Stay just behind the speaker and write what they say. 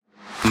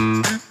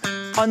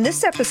On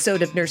this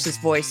episode of Nurses'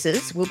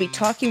 Voices, we'll be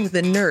talking with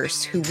a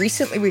nurse who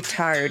recently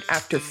retired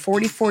after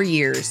 44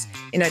 years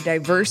in a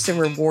diverse and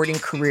rewarding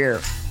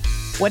career.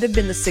 What have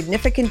been the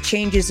significant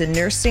changes in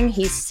nursing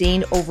he's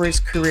seen over his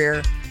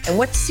career, and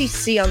what does he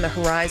see on the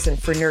horizon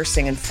for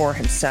nursing and for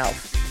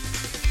himself?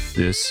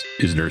 This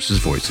is Nurses'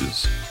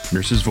 Voices.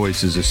 Nurses'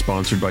 Voices is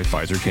sponsored by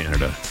Pfizer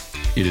Canada.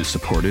 It is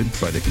supported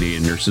by the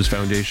Canadian Nurses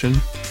Foundation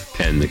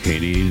and the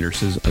Canadian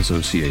Nurses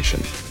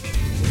Association.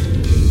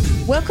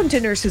 Welcome to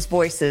Nurses'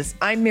 Voices.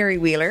 I'm Mary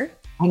Wheeler.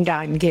 And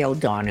I'm Gail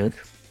Donuth.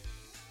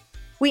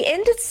 We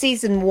ended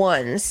season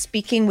 1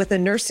 speaking with a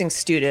nursing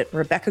student,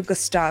 Rebecca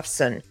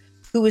Gustafson,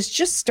 who was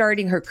just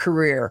starting her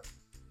career.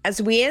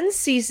 As we end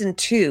season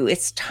 2,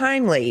 it's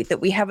timely that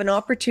we have an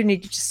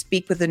opportunity to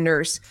speak with a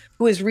nurse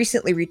who has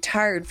recently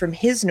retired from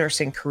his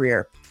nursing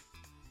career.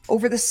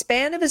 Over the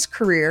span of his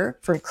career,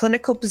 from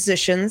clinical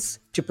positions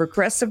to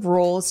progressive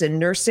roles in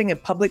nursing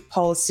and public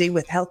policy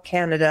with Health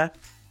Canada,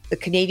 the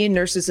Canadian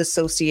Nurses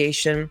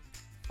Association,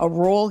 a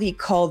role he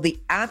called the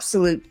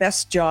absolute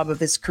best job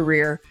of his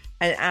career,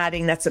 and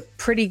adding that's a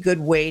pretty good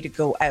way to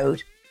go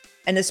out,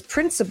 and as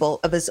principal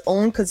of his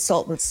own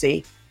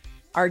consultancy,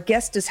 our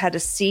guest has had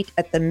a seat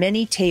at the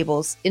many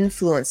tables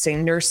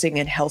influencing nursing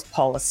and health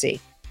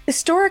policy.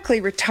 Historically,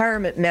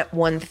 retirement meant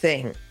one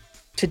thing.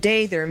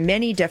 Today, there are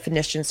many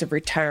definitions of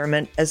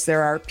retirement as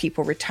there are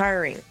people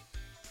retiring.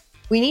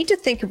 We need to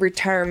think of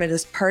retirement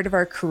as part of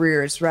our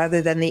careers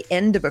rather than the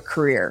end of a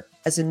career,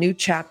 as a new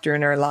chapter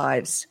in our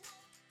lives.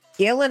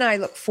 Gail and I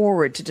look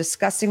forward to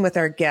discussing with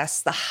our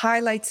guests the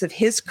highlights of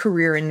his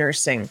career in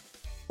nursing,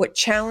 what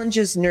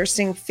challenges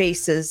nursing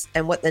faces,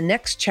 and what the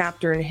next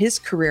chapter in his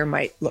career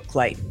might look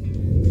like.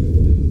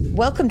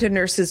 Welcome to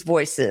Nurses'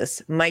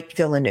 Voices, Mike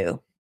Villeneuve.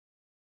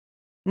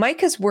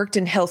 Mike has worked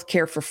in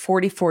healthcare for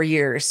 44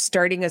 years,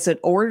 starting as an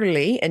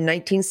orderly in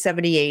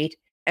 1978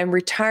 and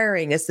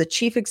retiring as the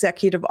Chief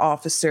Executive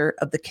Officer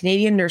of the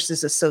Canadian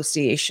Nurses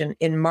Association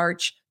in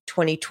March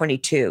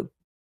 2022.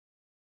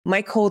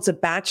 Mike holds a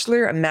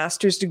bachelor and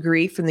master's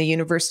degree from the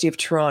University of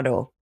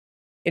Toronto.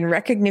 In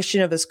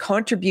recognition of his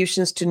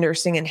contributions to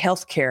nursing and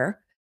healthcare,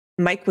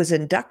 Mike was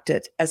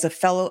inducted as a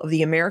Fellow of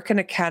the American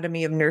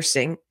Academy of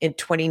Nursing in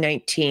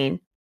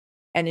 2019,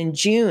 and in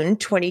June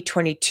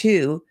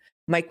 2022,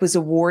 Mike was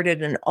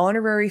awarded an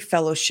honorary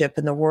fellowship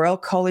in the Royal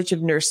College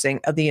of Nursing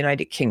of the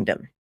United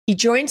Kingdom. He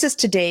joins us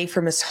today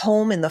from his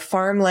home in the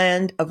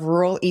farmland of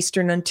rural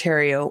Eastern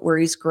Ontario, where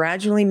he's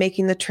gradually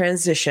making the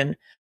transition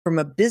from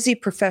a busy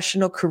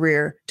professional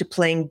career to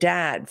playing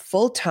dad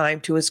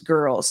full-time to his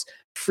girls,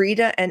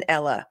 Frida and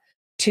Ella,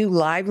 two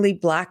lively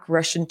Black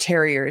Russian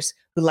terriers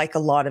who like a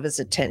lot of his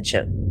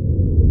attention.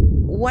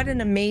 What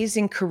an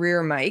amazing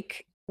career,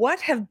 Mike.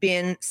 What have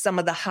been some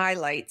of the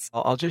highlights?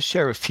 I'll just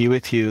share a few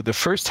with you. The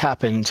first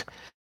happened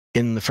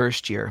in the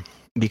first year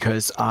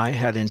because I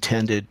had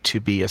intended to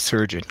be a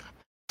surgeon.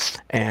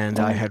 And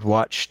I had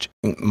watched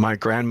my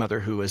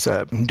grandmother, who was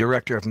a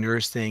director of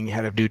nursing,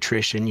 head of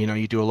nutrition,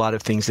 you do a lot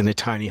of things in a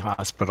tiny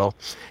hospital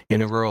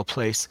in a rural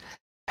place,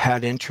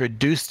 had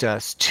introduced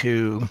us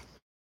to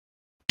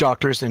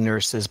doctors and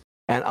nurses.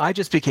 And I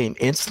just became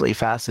instantly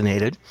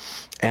fascinated.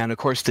 And of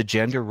course, the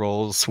gender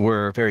roles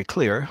were very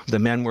clear. The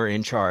men were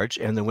in charge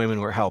and the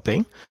women were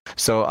helping.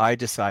 So I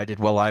decided,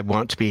 well, I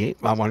want to be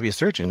a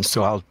surgeon.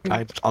 So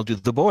I'll do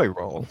the boy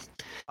role.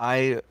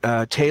 I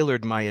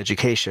tailored my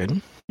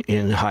education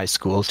in high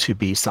school to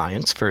be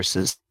science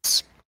versus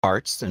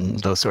arts and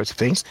those sorts of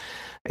things,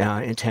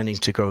 intending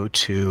to go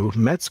to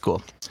med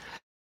school.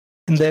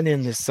 And then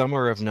in the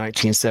summer of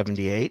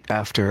 1978,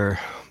 after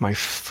my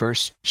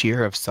first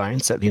year of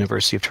science at the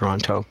University of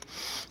Toronto,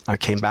 I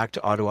came back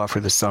to Ottawa for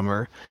the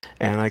summer,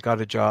 and I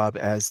got a job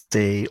as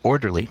the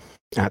orderly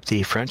at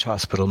the French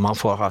hospital,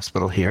 Montfort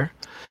Hospital here.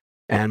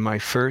 And my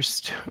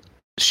first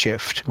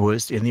shift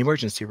was in the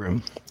emergency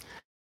room.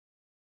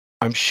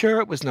 I'm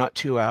sure it was not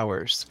 2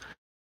 hours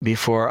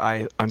before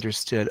I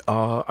understood,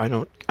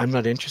 I'm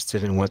not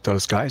interested in what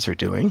those guys are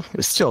doing.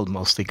 It's still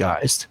mostly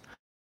guys.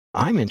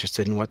 I'm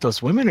interested in what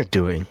those women are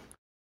doing.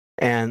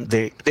 And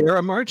they are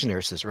emerge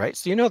nurses, right?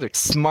 So, they're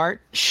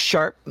smart,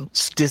 sharp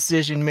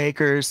decision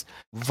makers,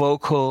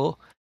 vocal.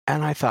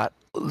 And I thought,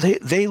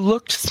 they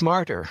looked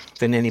smarter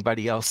than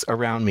anybody else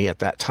around me at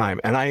that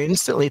time. And I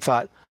instantly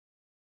thought,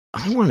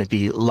 I want to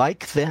be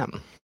like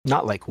them,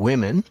 not like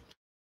women,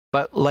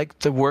 but like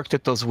the work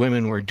that those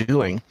women were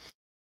doing.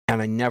 And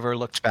I never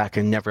looked back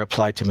and never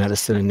applied to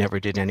medicine and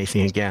never did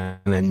anything again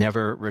and then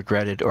never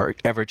regretted or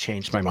ever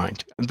changed my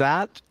mind.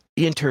 That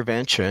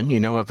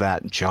intervention, of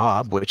that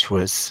job, which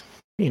was,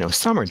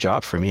 summer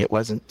job for me,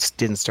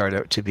 didn't start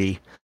out to be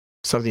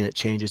something that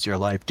changes your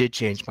life, did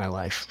change my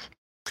life.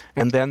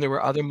 And then there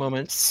were other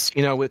moments,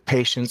 with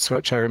patients,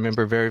 which I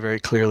remember very, very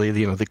clearly,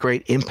 the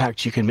great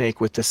impact you can make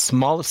with the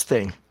smallest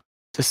thing,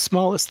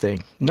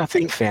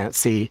 nothing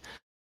fancy,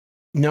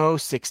 no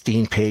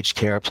 16-page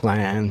care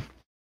plan,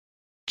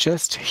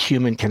 just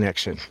human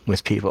connection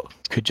with people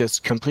could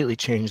just completely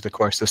change the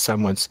course of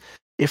someone's,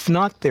 if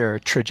not their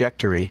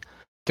trajectory,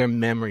 their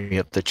memory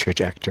of the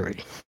trajectory.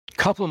 A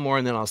couple more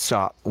and then I'll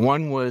stop.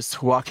 One was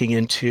walking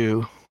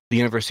into the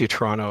University of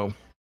Toronto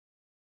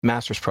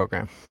master's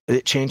program.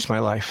 It changed my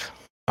life.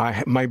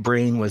 My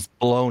brain was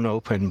blown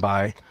open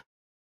by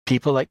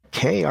people like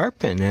Kay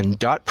Arpin and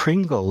Dot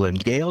Pringle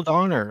and Gail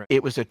Donner.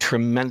 It was a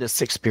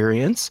tremendous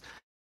experience.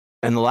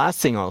 And the last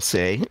thing I'll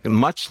say,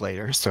 much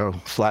later, so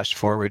flash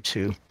forward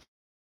to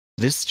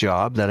this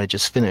job that I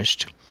just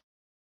finished,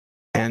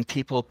 and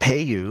people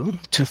pay you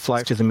to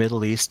fly to the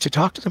Middle East to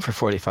talk to them for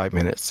 45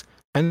 minutes.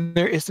 And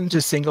there isn't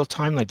a single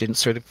time I didn't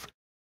sort of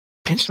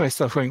pinch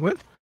myself going,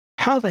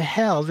 how the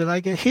hell did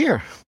I get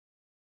here?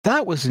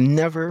 That was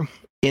never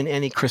in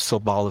any crystal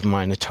ball of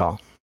mine at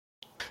all.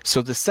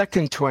 So the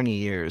second 20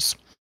 years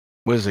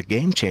was a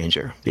game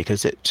changer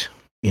because it,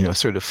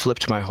 sort of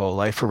flipped my whole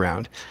life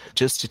around.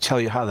 Just to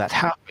tell you how that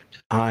happened,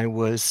 I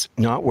was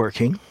not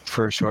working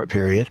for a short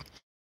period.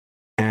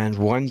 And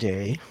one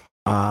day,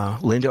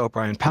 Linda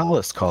O'Brien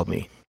Palace called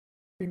me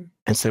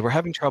and said, we're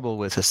having trouble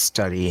with a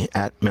study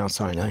at Mount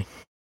Sinai.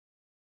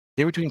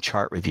 They were doing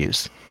chart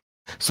reviews.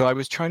 So I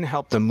was trying to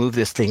help them move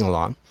this thing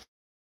along.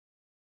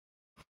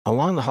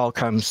 Along the hall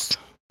comes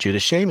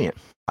Judith Shamian.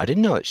 I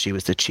didn't know that she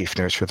was the chief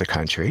nurse for the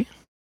country.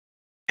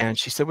 And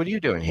she said, what are you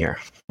doing here?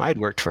 I'd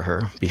worked for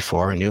her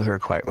before and knew her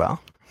quite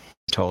well.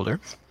 Told her,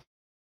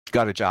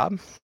 got a job?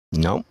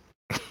 No.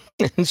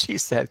 And she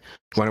said,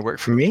 you want to work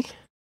for me?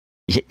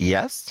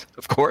 Yes,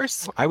 of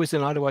course. I was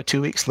in Ottawa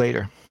 2 weeks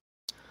later.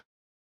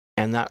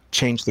 And that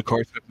changed the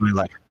course of my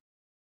life.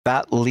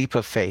 That leap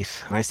of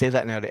faith. And I say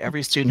that now to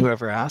every student who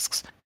ever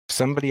asks. If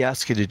somebody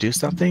asks you to do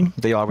something,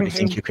 they already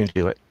think you can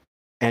do it.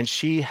 And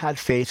she had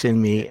faith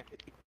in me.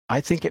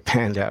 I think it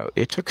panned out.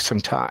 It took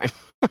some time,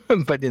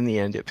 but in the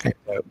end, it panned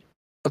out.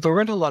 There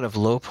weren't a lot of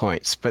low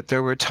points, but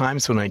there were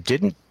times when I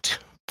didn't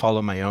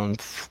follow my own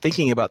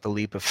thinking about the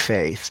leap of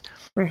faith.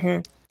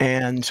 Mm-hmm.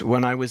 And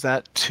when I was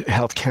at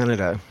Health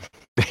Canada,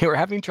 they were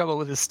having trouble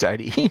with a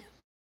study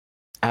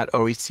at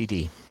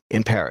OECD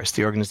in Paris,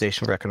 the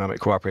Organization for Economic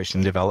Cooperation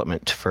and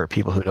Development, for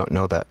people who don't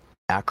know that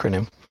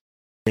acronym.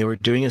 They were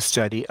doing a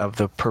study of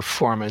the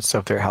performance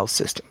of their health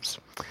systems.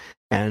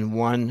 And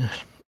one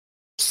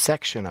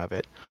section of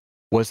it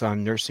was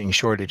on nursing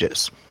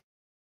shortages.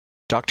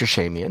 Dr.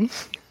 Shamian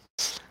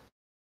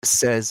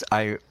says,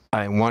 I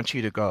want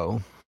you to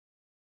go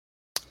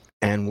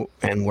and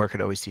work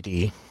at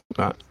OECD.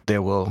 They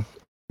will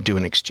do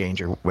an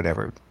exchange or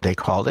whatever they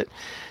called it.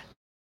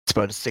 It's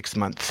about a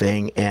 6-month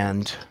thing,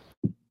 and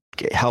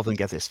help them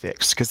get this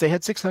fixed. Because they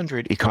had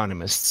 600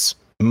 economists,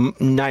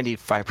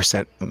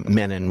 95%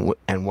 men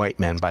and white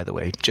men, by the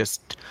way,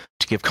 just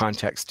to give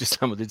context to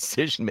some of the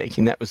decision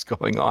making that was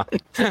going on.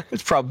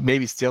 It's probably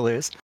maybe still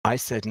is. I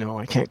said, no,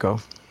 I can't go.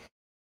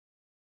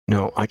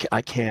 No,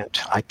 I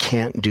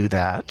can't do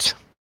that.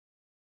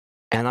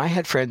 And I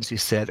had friends who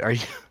said,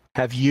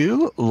 have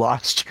you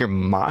lost your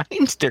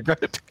mind?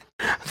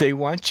 They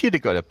want you to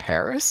go to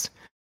Paris.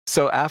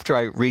 So after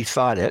I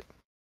rethought it,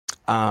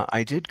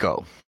 I did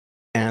go.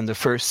 And the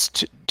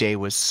first day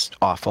was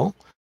awful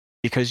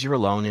because you're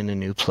alone in a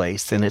new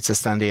place and it's a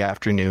Sunday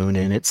afternoon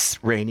and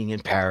it's raining in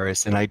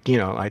Paris. And I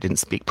didn't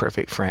speak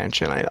perfect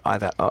French, and I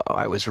thought, oh,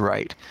 I was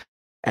right.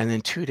 And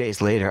then 2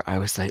 days later, I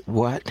was like,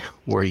 what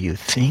were you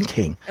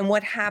thinking? And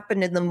what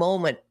happened in the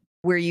moment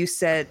where you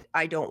said,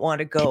 I don't want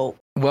to go?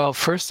 Well,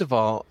 first of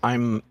all,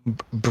 I'm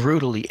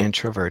brutally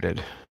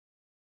introverted,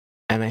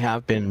 and I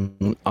have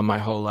been my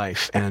whole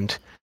life. And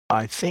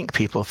I think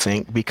people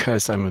think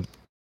because I'm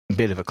a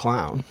bit of a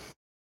clown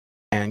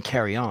and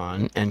carry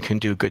on and can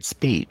do good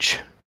speech,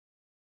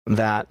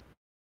 that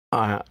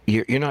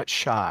you're not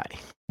shy,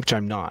 which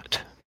I'm not.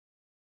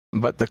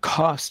 But the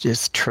cost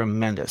is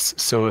tremendous.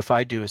 So if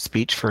I do a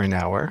speech for an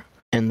hour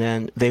and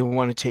then they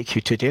want to take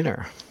you to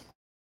dinner,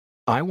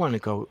 I want to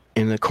go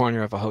in the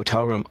corner of a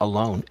hotel room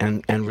alone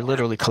and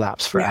literally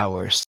collapse for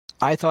hours.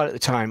 I thought at the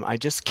time, I'm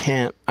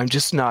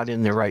just not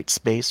in the right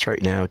space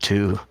right now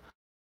to,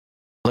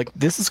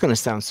 this is going to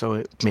sound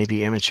so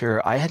maybe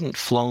immature. I hadn't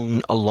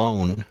flown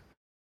alone.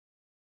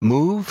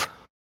 Move,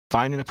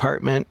 find an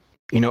apartment,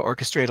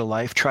 orchestrate a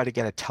life, try to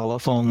get a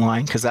telephone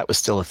line, because that was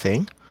still a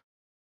thing.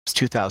 It's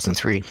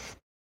 2003.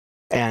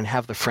 And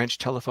have the French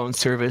telephone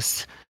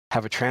service,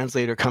 have a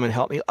translator come and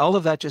help me. All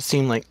of that just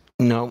seemed like,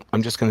 no,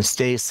 I'm just going to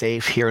stay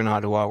safe here in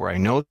Ottawa where I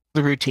know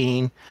the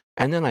routine.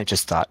 And then I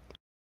just thought,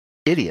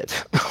 idiot,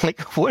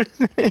 what?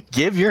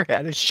 Give your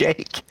head a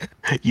shake.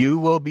 You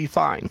will be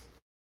fine.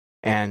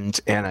 And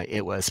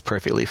it was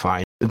perfectly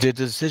fine. The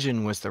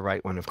decision was the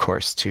right one, of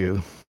course,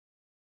 to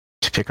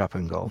pick up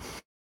and go.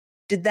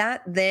 Did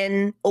that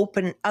then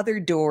open other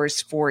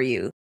doors for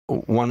you?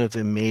 One of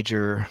the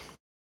major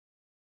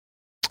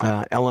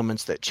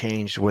elements that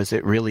changed was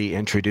it really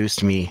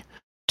introduced me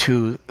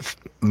to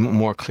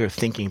more clear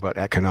thinking about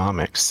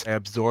economics. I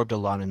absorbed a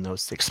lot in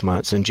those 6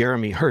 months. And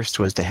Jeremy Hurst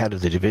was the head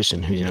of the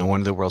division,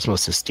 one of the world's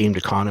most esteemed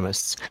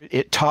economists.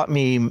 It taught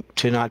me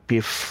to not be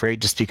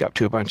afraid to speak up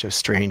to a bunch of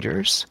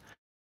strangers.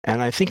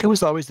 And I think I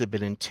was always a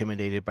bit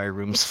intimidated by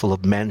rooms full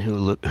of men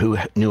who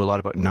knew a lot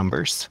about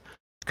numbers.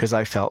 because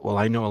I felt, well,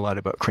 I know a lot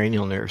about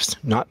cranial nerves,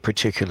 not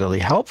particularly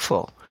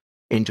helpful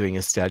in doing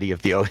a study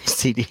of the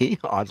OECD,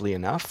 oddly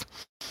enough.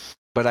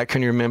 But I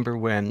can remember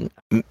when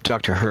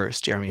Dr.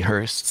 Hurst, Jeremy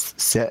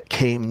Hurst,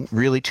 came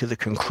really to the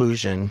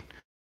conclusion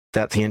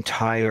that the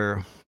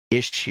entire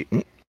issue,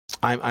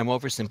 I'm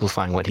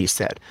oversimplifying what he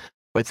said,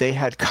 but they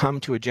had come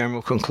to a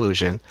general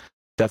conclusion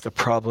that the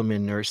problem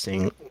in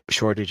nursing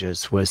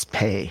shortages was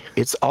pay.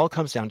 It all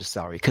comes down to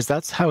salary, because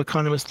that's how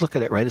economists look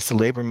at it, right? It's the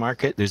labor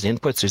market. There's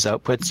inputs, there's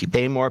outputs. You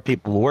pay more,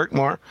 people will work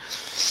more.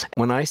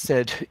 When I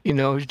said,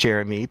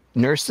 Jeremy,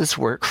 nurses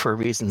work for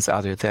reasons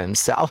other than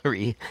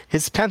salary,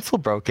 his pencil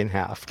broke in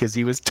half because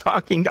he was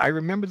talking. I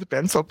remember the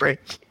pencil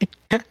breaking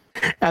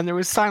and there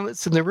was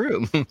silence in the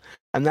room.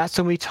 And that's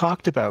when we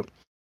talked about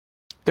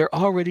they're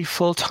already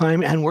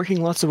full-time and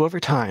working lots of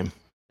overtime.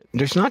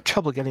 There's not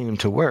trouble getting them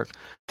to work.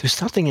 There's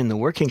something in the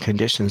working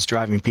conditions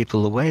driving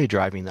people away,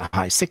 driving the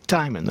high sick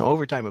time and the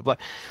overtime.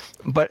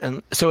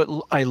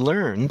 I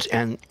learned,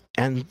 and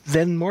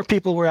then more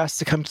people were asked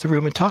to come to the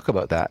room and talk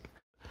about that.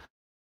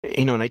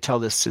 And I tell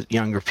this to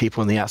younger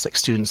people, and they ask, like,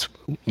 students,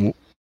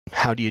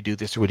 how do you do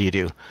this, or what do you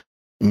do?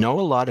 Know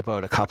a lot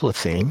about a couple of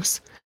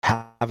things,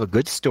 have a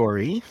good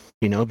story,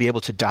 be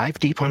able to dive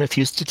deep on a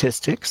few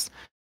statistics.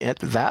 At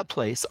that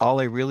place, all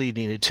I really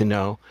needed to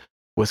know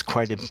was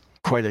quite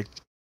a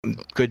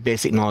good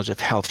basic knowledge of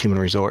health, human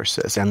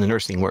resources, and the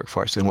nursing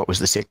workforce, and what was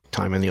the sick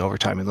time and the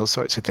overtime and those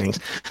sorts of things.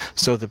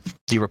 So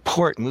the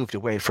report moved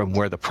away from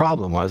where the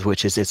problem was,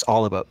 which is it's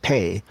all about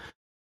pay,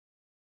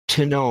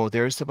 to know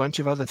there's a bunch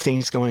of other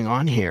things going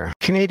on here.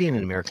 Canadian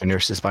and American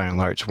nurses, by and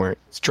large, weren't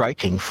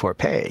striking for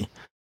pay.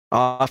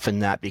 Often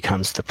that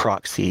becomes the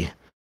proxy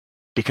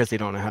because they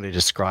don't know how to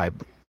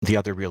describe the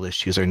other real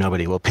issues, or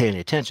nobody will pay any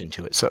attention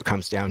to it. So it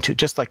comes down to,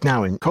 just like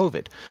now in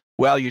COVID,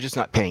 well, you're just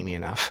not paying me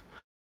enough.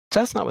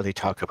 That's not what they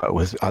talk about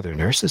with other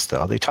nurses,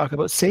 though. They talk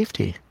about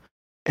safety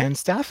and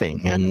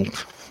staffing and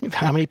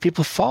how many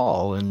people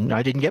fall and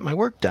I didn't get my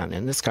work done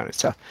and this kind of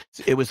stuff.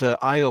 It was an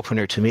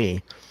eye-opener to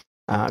me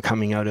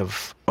coming out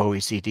of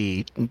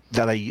OECD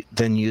that I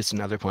then used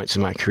in other points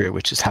in my career,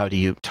 which is how do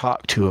you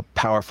talk to a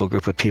powerful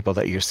group of people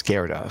that you're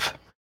scared of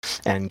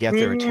and get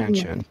their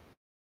attention.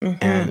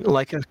 Mm-hmm. And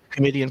like a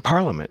committee in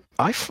Parliament,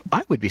 I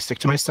would be sick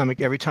to my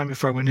stomach every time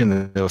before I went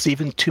in those.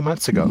 Even 2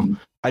 months ago,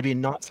 I'd be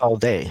knots all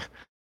day.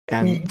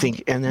 And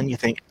then you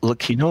think,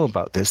 look, you know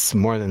about this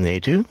more than they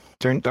do.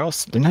 They're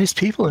nice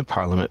people in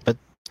Parliament, but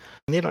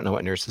they don't know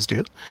what nurses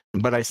do.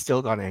 But I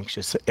still got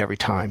anxious every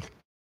time.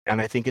 And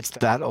I think it's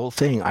that old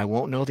thing. I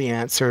won't know the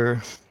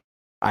answer.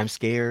 I'm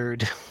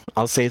scared.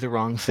 I'll say the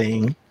wrong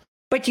thing.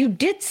 But you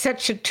did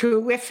such a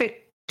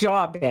terrific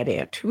job at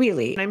it,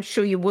 really. I'm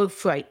sure you were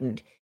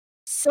frightened.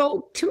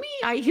 So to me,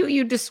 I hear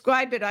you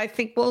describe it. I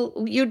think, well,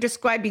 you're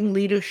describing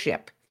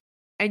leadership.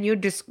 And you're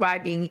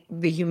describing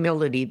the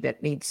humility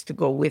that needs to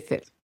go with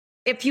it.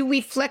 If you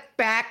reflect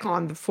back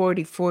on the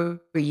 44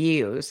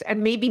 years,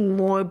 and maybe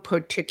more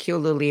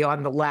particularly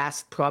on the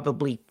last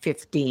probably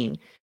 15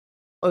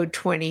 or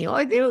 20,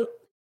 are there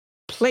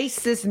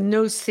places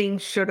nursing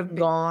should have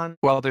gone?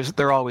 Well,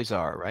 there always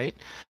are, right?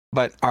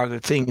 But are there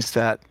things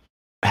that,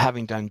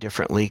 having done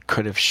differently,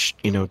 could have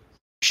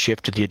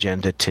shifted the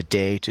agenda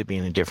today to be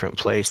in a different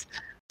place?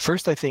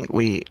 First, I think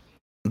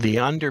the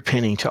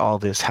underpinning to all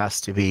this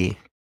has to be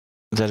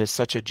that it's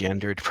such a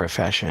gendered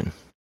profession.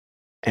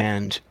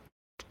 And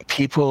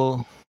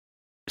people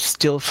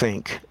still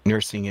think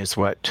nursing is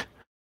what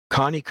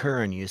Connie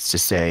Curran used to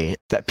say,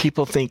 that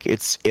people think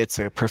it's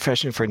a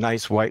profession for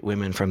nice white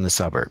women from the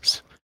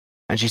suburbs.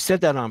 And she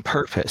said that on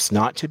purpose,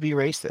 not to be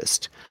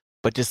racist,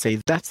 but to say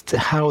that's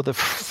how the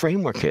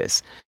framework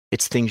is.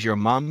 It's things your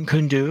mom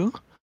can do.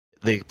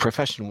 The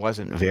profession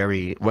wasn't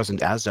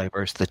as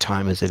diverse at the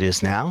time as it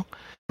is now.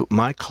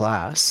 My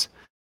class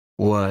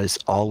was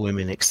all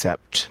women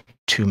except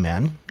 2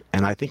 men,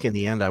 and I think in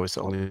the end I was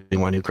the only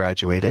one who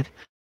graduated.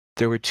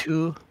 There were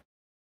 2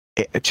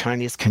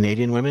 Chinese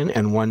Canadian women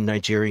and 1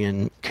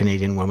 Nigerian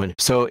Canadian woman.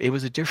 So it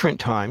was a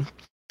different time,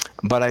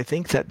 but I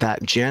think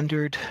that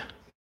gendered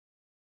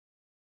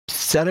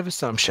set of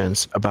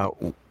assumptions about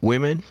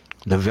women,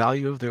 the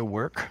value of their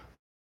work,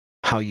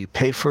 how you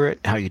pay for it,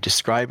 how you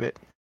describe it,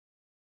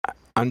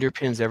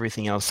 underpins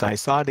everything else. I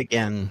saw it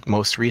again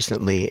most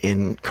recently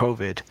in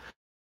COVID,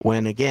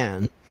 when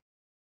again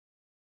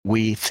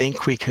we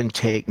think we can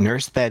take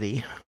Nurse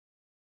Betty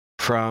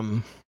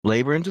from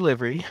labor and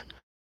delivery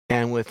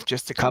and with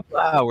just a couple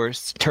of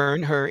hours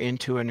turn her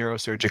into a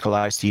neurosurgical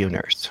ICU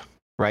nurse,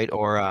 right?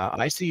 Or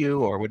ICU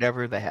or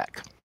whatever the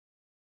heck.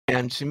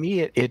 And to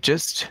me,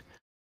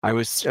 I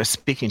was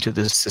speaking to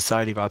the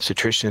Society of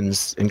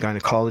Obstetricians and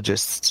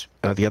Gynecologists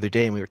the other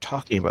day, and we were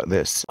talking about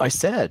this. I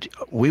said,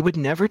 we would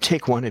never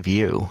take one of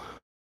you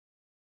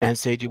and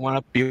say, do you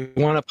want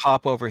to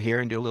pop over here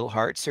and do a little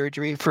heart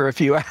surgery for a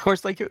few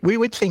hours? Like, we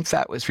would think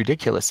that was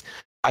ridiculous.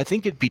 I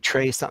think it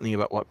betrays something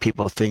about what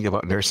people think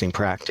about nursing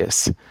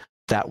practice,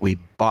 that we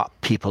bop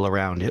people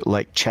around it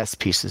like chess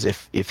pieces,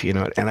 if you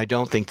know it. And I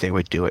don't think they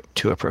would do it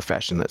to a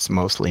profession that's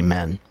mostly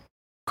men.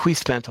 We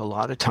spent a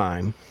lot of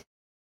time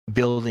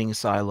building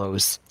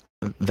silos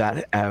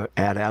that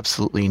add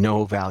absolutely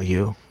no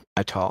value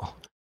at all.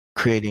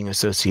 Creating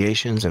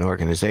associations and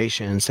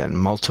organizations and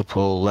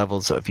multiple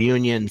levels of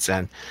unions.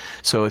 And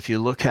so if you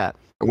look at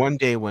one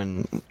day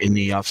when in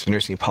the Office of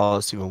Nursing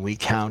Policy, when we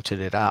counted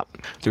it up,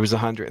 there was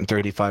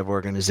 135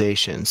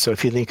 organizations. So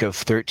if you think of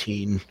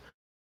 13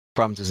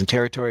 provinces and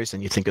territories,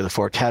 and you think of the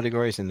 4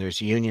 categories, and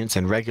there's unions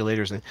and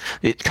regulators, and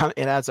it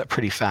adds up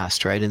pretty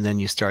fast, right? And then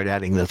you start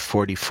adding the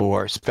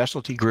 44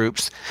 specialty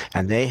groups,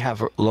 and they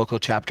have a local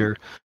chapter,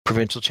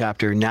 provincial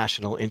chapter,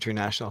 national,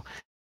 international.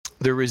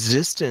 The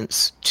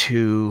resistance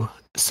to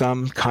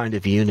some kind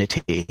of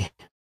unity,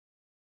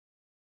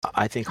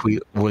 I think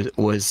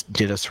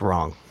did us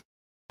wrong.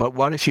 But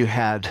what if you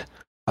had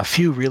a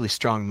few really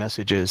strong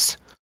messages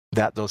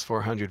that those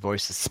 400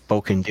 voices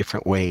spoke in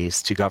different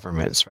ways to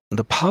governments?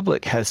 The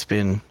public has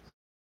been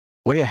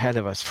way ahead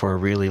of us for a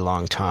really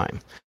long time.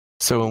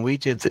 So when we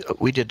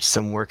did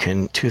some work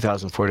in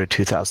 2004 to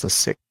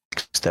 2006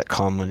 that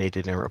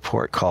culminated in a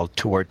report called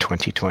Toward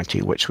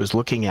 2020, which was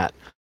looking at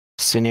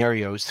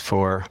scenarios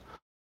for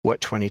what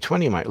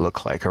 2020 might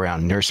look like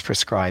around nurse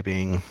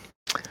prescribing,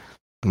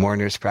 more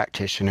nurse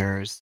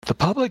practitioners. The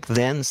public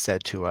then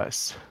said to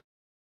us,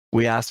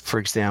 we asked, for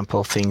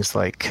example, things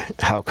like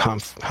how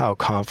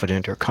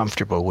confident or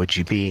comfortable would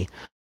you be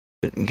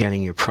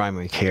getting your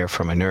primary care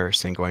from a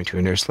nurse and going to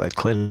a nurse-led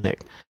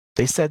clinic?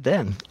 They said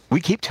then, we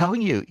keep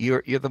telling you,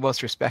 you're the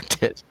most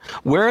respected.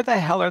 Where the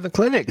hell are the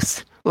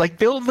clinics? Like,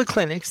 build the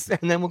clinics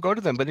and then we'll go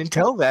to them. But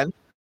until then,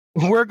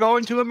 we're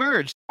going to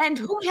emerge. And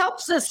who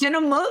helps us in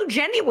emerge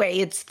anyway?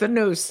 It's the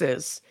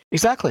nurses.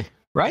 Exactly,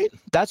 right?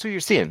 That's what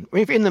you're seeing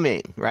in the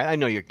main, right? I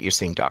know you're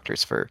seeing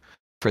doctors for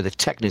the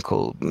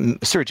technical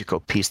surgical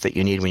piece that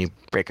you need when you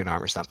break an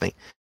arm or something.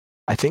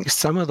 I think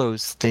some of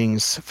those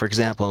things, for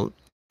example,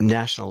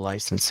 national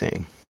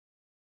licensing,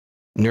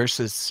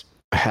 nurses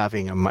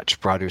having a much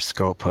broader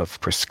scope of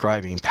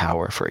prescribing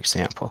power, for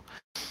example,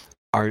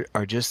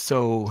 are just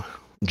so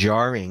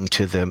jarring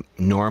to the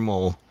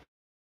normal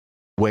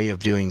way of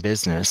doing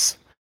business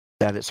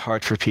that it's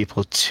hard for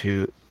people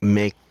to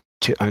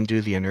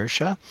undo the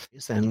inertia.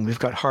 And we've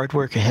got hard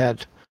work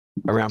ahead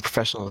around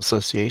professional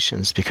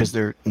associations because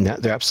they're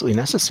absolutely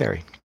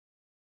necessary.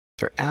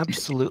 They're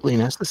absolutely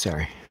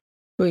necessary.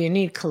 Well, you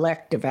need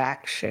collective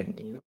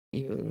action.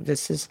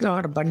 This is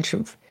not a bunch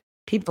of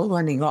people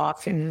running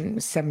off in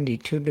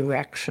 72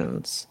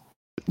 directions.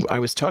 I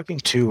was talking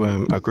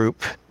to a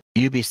group,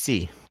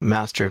 UBC,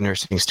 Master of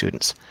Nursing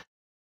students,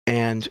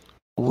 and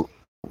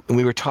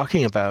we were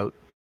talking about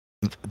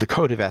the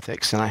code of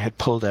ethics, and I had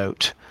pulled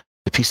out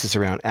the pieces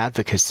around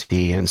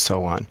advocacy and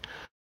so on.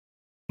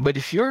 But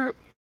if your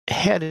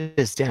head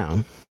is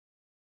down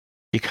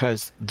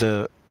because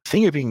the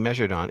thing you're being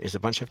measured on is a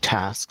bunch of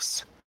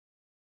tasks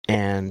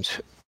and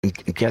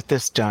get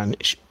this done,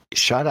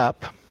 shut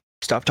up,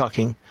 stop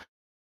talking,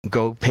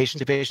 go patient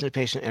to patient to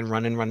patient and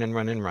run and run and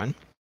run and run.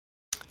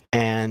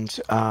 And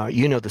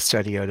the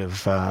study out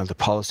of the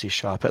policy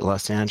shop at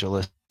Los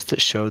Angeles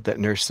that showed that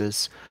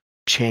nurses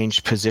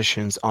changed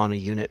positions on a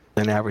unit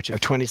an average of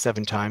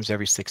 27 times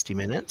every 60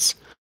 minutes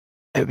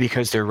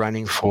because they're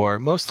running for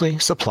mostly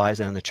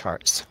supplies and the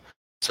charts.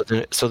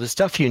 So the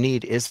stuff you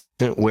need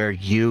isn't where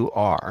you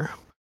are,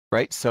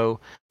 right?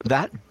 So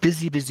that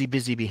busy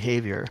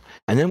behavior.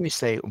 And then we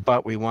say,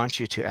 but we want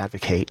you to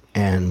advocate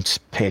and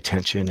pay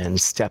attention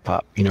and step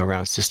up,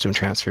 around system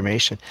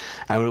transformation.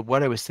 And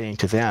what I was saying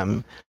to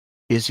them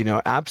is,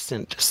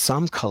 absent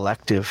some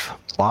collective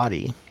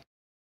body,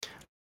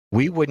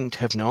 we wouldn't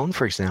have known,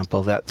 for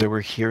example, that there were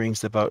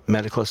hearings about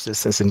medical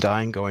assistance in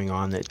dying going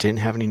on that didn't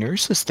have any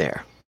nurses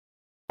there.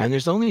 And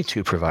there's only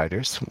 2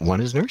 providers.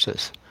 One is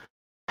nurses.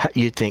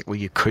 You'd think, well,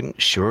 you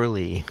couldn't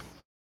surely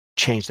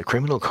change the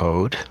criminal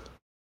code.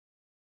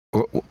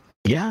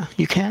 Yeah,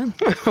 you can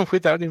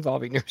without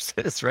involving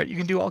nurses, right? You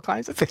can do all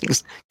kinds of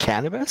things.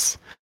 Cannabis.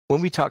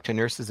 When we talk to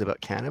nurses about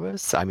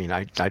cannabis, I mean,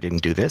 I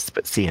didn't do this,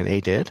 but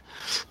CNA did,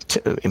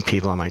 and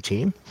people on my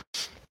team.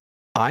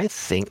 I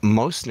think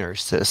most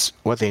nurses,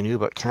 what they knew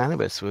about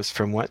cannabis was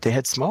from what they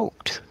had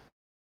smoked.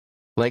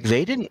 Like,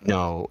 they didn't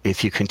know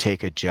if you can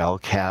take a gel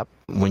cap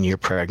when you're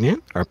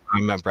pregnant or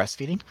I'm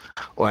breastfeeding.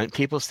 When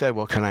people said,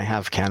 well, can I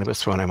have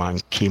cannabis when I'm on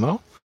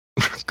chemo?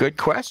 Good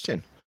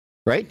question,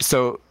 right?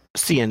 So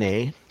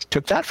CNA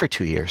took that for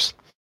 2 years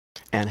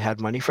and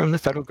had money from the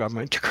federal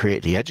government to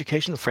create the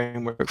educational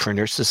framework for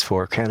nurses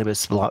for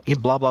cannabis, blah,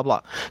 blah, blah,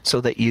 blah,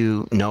 so that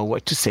you know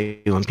what to say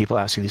when people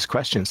ask you these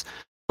questions.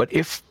 But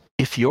if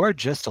you're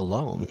just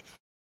alone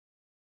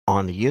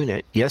on the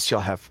unit, yes,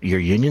 you'll have your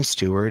union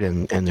steward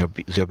and there'll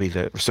be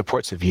the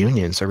supports of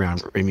unions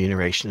around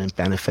remuneration and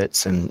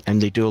benefits, and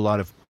they do a lot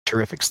of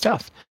terrific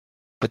stuff.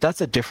 But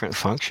that's a different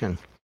function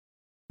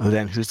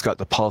than who's got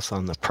the pulse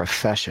on the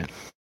profession.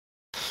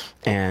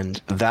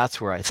 And that's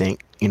where I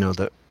think,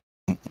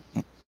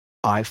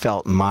 I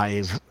felt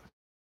my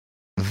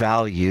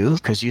value,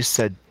 because you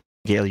said,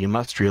 Gail, you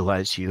must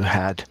realize you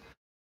had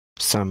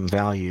some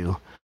value,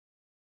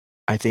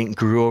 I think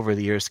grew over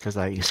the years because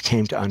I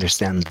came to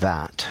understand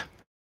that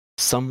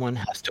someone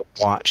has to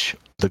watch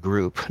the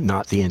group,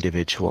 not the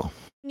individual.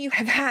 You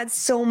have had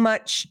so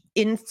much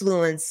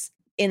influence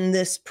in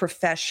this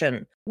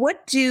profession.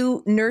 What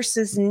do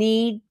nurses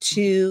need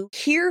to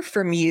hear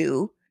from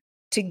you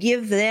to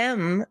give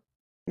them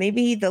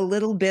maybe the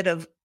little bit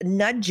of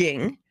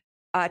nudging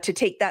to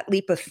take that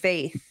leap of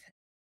faith?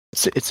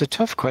 It's a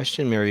tough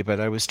question, Mary, but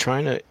I was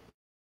trying to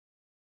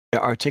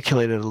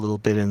articulate it a little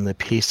bit in the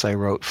piece I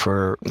wrote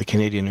for the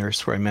Canadian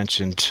Nurse, where I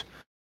mentioned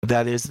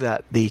that is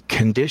that the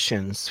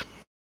conditions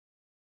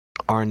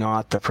are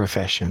not the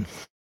profession.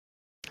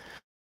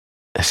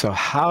 So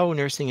how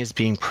nursing is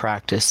being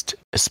practiced,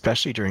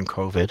 especially during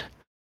COVID,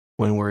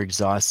 when we're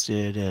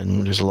exhausted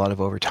and there's a lot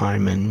of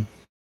overtime,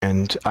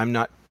 and I'm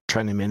not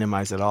trying to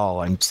minimize it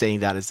all. I'm saying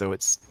that as though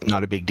it's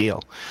not a big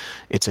deal.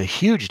 It's a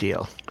huge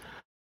deal,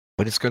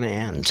 but it's going to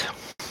end.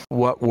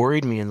 What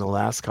worried me in the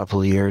last couple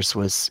of years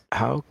was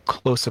how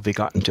close have we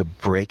gotten to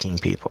breaking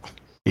people?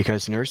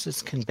 Because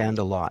nurses can bend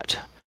a lot.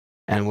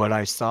 And what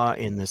I saw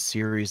in the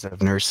series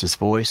of Nurses'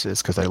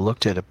 Voices, because I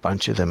looked at a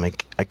bunch of them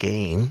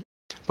again,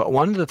 but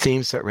one of the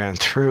themes that ran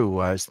through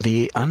was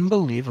the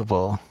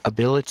unbelievable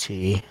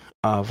ability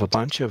of a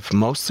bunch of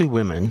mostly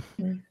women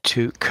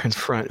to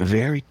confront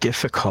very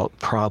difficult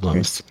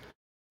problems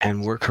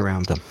and work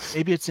around them.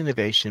 Maybe it's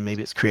innovation,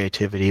 maybe it's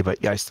creativity,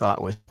 but I saw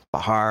it with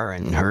Bahar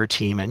and her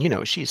team,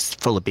 and she's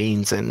full of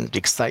beans and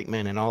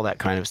excitement and all that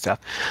kind of stuff.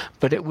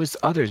 But it was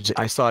others.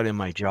 I saw it in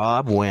my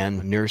job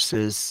when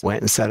nurses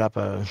went and set up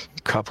a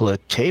couple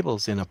of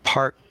tables in a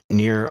park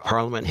near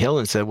Parliament Hill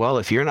and said, well,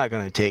 if you're not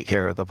going to take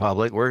care of the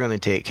public, we're going to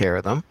take care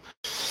of them.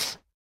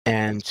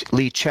 And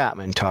Lee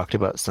Chapman talked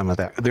about some of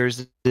that.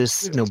 There's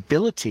this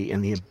nobility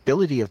and the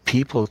ability of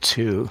people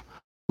to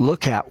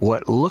look at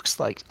what looks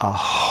like a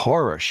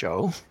horror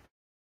show,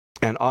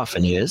 and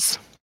often is,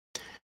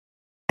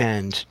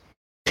 and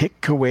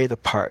pick away the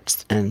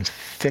parts and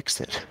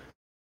fix it.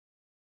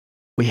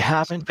 We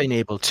haven't been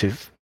able to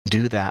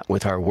do that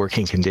with our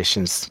working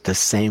conditions the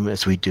same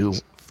as we do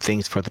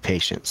things for the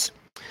patients.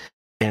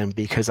 And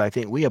because I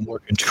think we have more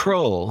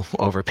control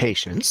over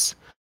patients,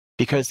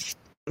 because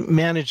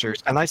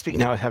managers, and I speak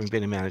now having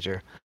been a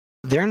manager,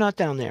 they're not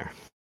down there.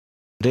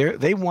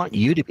 They want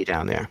you to be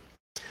down there.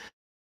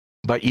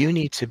 But you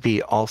need to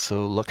be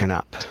also looking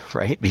up,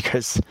 right?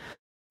 Because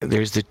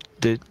there's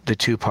the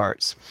two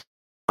parts.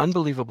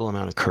 Unbelievable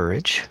amount of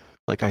courage.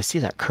 Like I see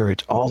that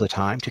courage all the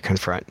time to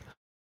confront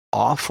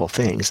awful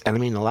things. And I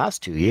mean, the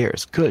last 2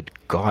 years, good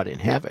God in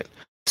heaven,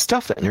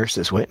 stuff that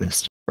nurses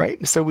witnessed,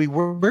 right? So we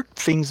worked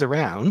things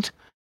around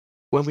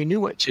when we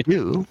knew what to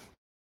do,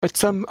 but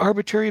some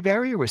arbitrary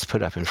barrier was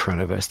put up in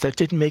front of us that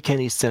didn't make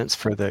any sense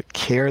for the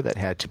care that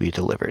had to be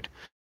delivered.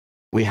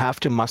 We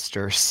have to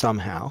muster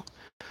somehow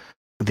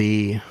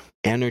the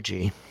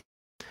energy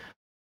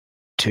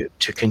to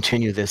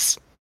continue this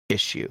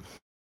issue.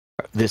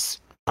 This,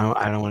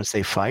 I don't want to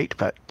say fight,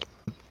 but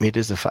it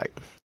is a fight.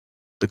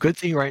 The good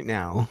thing right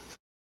now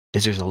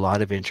is there's a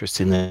lot of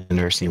interest in the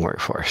nursing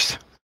workforce.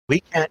 We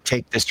can't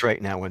take this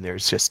right now when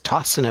there's just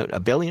tossing out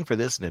 $1 billion for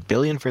this and $1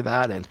 billion for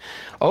that. And,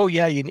 oh,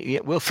 yeah,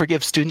 we'll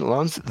forgive student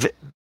loans.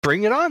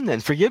 Bring it on then.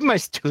 Forgive my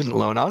student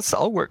loan.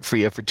 I'll work for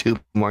you for 2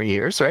 more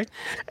years, right?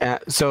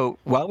 So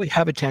while we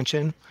have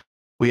attention,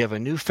 we have a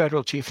new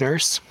federal chief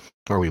nurse,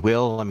 or we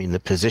will. I mean, the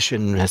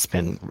position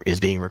is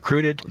being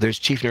recruited. There's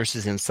chief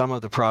nurses in some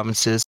of the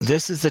provinces.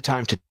 This is the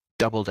time to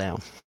double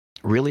down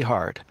really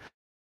hard.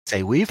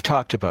 Say, we've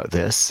talked about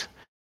this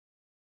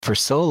for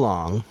so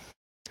long.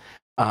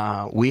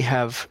 We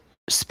have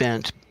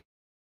spent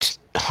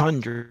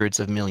hundreds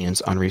of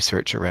millions on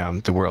research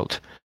around the world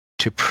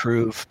to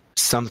prove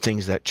some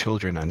things that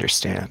children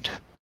understand.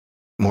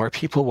 More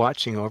people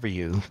watching over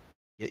you,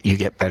 you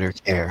get better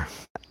care.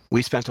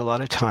 We spent a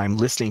lot of time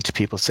listening to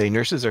people say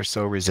nurses are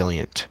so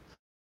resilient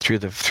through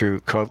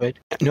COVID.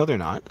 No, they're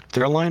not.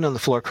 They're lying on the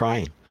floor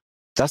crying.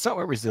 That's not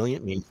what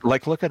resilient means.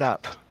 Like, look it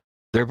up.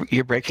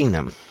 You're breaking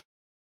them.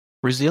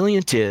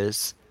 Resilient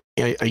is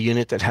a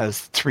unit that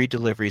has 3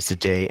 deliveries a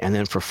day, and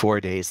then for 4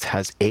 days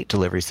has 8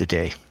 deliveries a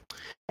day.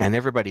 And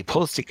everybody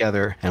pulls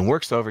together and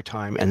works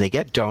overtime, and they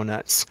get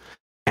donuts.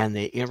 And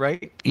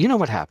right? You know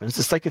what happens?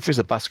 It's like if there's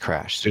a bus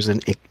crash. This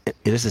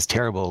is a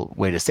terrible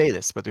way to say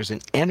this, but there's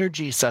an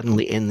energy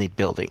suddenly in the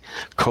building.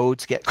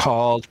 Codes get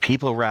called,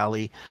 people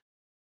rally.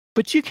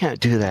 But you can't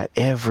do that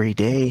every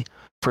day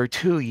for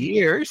 2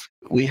 years.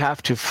 We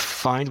have to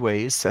find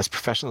ways, as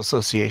professional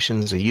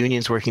associations, the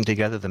unions working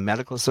together, the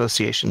medical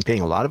association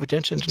paying a lot of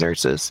attention to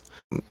nurses.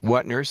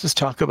 What nurses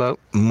talk about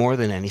more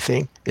than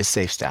anything is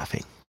safe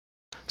staffing.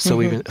 So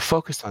we've been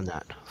focused on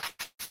that.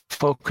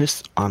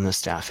 Focus on the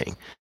staffing.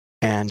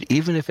 And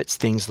even if it's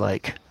things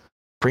like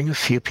bring a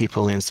few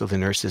people in so the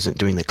nurse isn't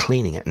doing the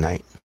cleaning at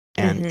night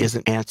and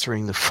isn't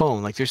answering the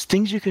phone. Like, there's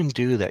things you can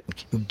do that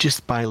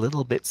just buy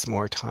little bits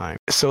more time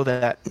so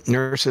that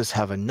nurses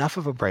have enough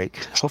of a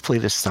break, hopefully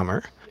this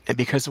summer.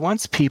 Because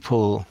once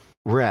people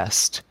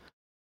rest,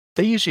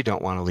 they usually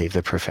don't want to leave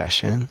the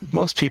profession.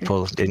 Most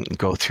people didn't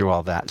go through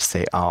all that to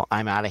say, oh,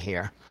 I'm out of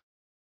here.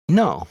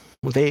 No,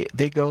 they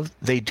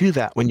do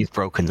that when you've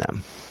broken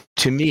them.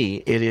 To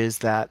me, it is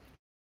that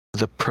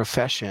the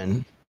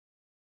profession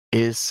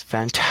is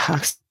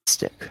fantastic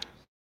stick.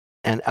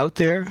 And out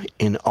there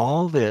in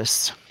all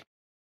this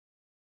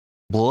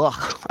blah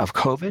of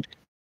COVID,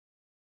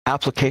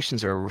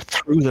 applications are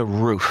through the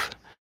roof.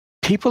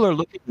 People are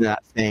looking at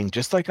that thing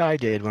just like I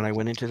did when I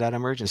went into that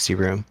emergency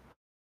room.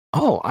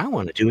 Oh, I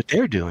want to do what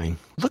they're doing.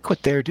 Look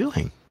what they're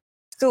doing.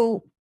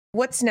 So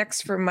what's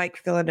next for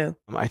Mike Villeneuve?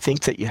 I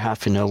think that you have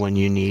to know when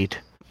you need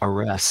a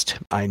rest.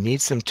 I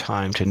need some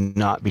time to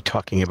not be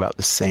talking about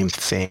the same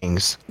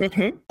things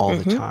all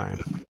the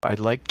time. I'd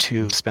like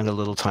to spend a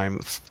little time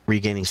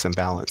regaining some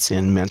balance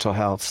in mental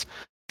health,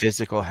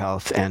 physical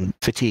health, and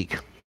fatigue.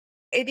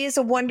 It is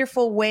a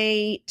wonderful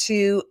way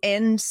to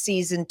end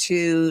season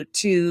 2,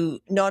 to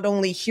not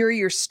only hear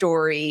your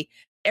story,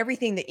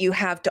 everything that you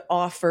have to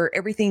offer,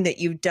 everything that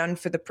you've done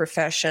for the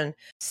profession.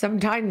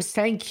 Sometimes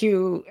thank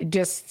you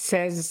just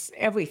says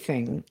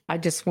everything. I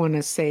just want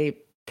to say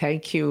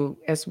thank you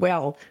as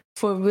well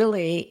for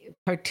really,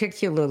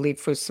 particularly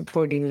for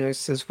supporting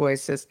Nurses'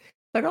 Voices,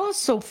 but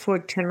also for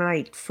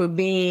tonight, for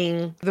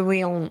being the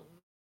real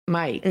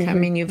Mike. I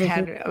mean, you've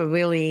had a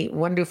really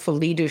wonderful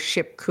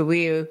leadership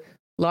career.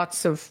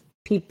 Lots of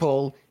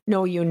people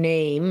know your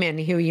name and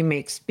hear you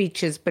make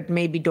speeches, but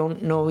maybe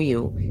don't know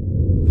you.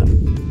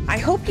 I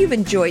hope you've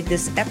enjoyed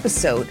this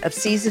episode of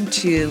Season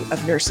 2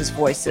 of Nurses'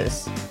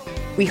 Voices.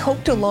 We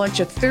hope to launch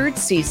a 3rd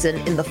season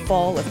in the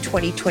fall of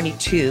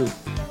 2022,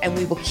 and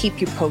we will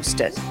keep you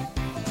posted.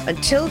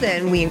 Until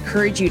then, we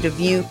encourage you to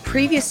view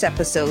previous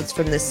episodes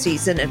from this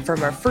season and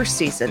from our 1st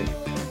season.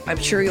 I'm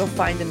sure you'll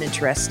find them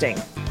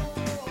interesting.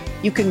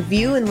 You can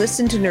view and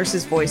listen to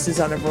Nurses' Voices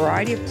on a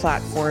variety of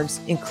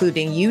platforms,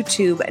 including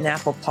YouTube and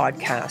Apple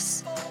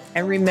Podcasts.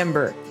 And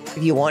remember,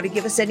 if you want to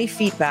give us any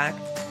feedback,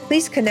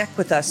 please connect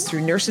with us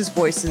through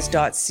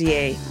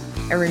nursesvoices.ca,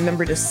 and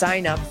remember to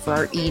sign up for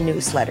our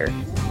e-newsletter.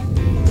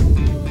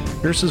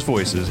 Nurses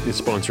Voices is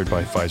sponsored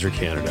by Pfizer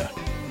Canada.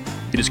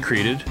 It is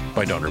created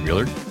by Donner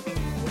Mueller.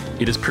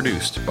 It is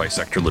produced by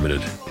Sector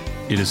Limited.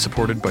 It is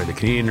supported by the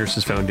Canadian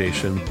Nurses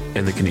Foundation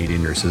and the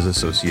Canadian Nurses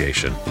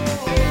Association.